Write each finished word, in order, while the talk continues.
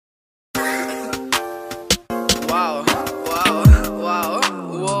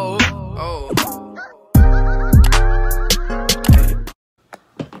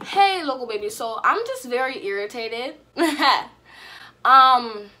local baby. So I'm just very irritated.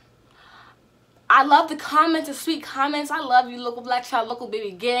 I love the comments, the sweet comments. I love you, local black child, local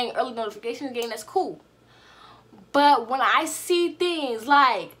baby gang, early notifications gang. That's cool. But when I see things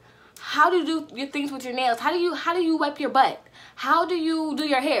like how do you do your things with your nails, how do you wipe your butt, how do you do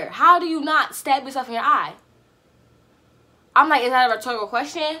your hair, how do you not stab yourself in your eye, I'm like, is that a rhetorical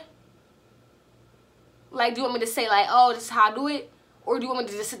question? Like, do you want me to say like, oh, this is how I do it, or do you want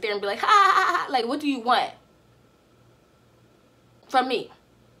me to just sit there and be like, ha ha ha, ha? Like, what do you want from me,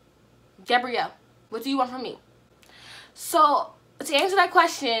 Gabrielle? What do you want from me? So to answer that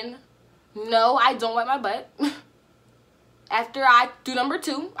question, no, I don't wipe my butt. After I do number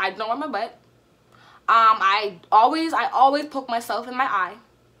 2, I don't wipe my butt. I always poke myself in my eye.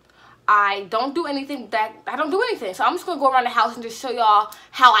 I don't do anything So I'm just gonna go around the house and just show y'all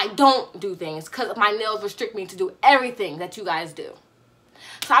how I don't do things, because my nails restrict me to do everything that you guys do.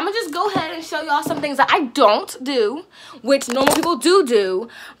 So I'm gonna just go ahead and show y'all some things that I don't do, which normal people do,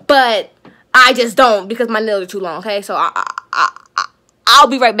 but I just don't because my nails are too long. Okay, so I'll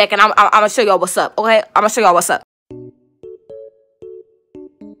be right back, and I'm gonna show y'all what's up. Okay, I'm gonna show y'all what's up.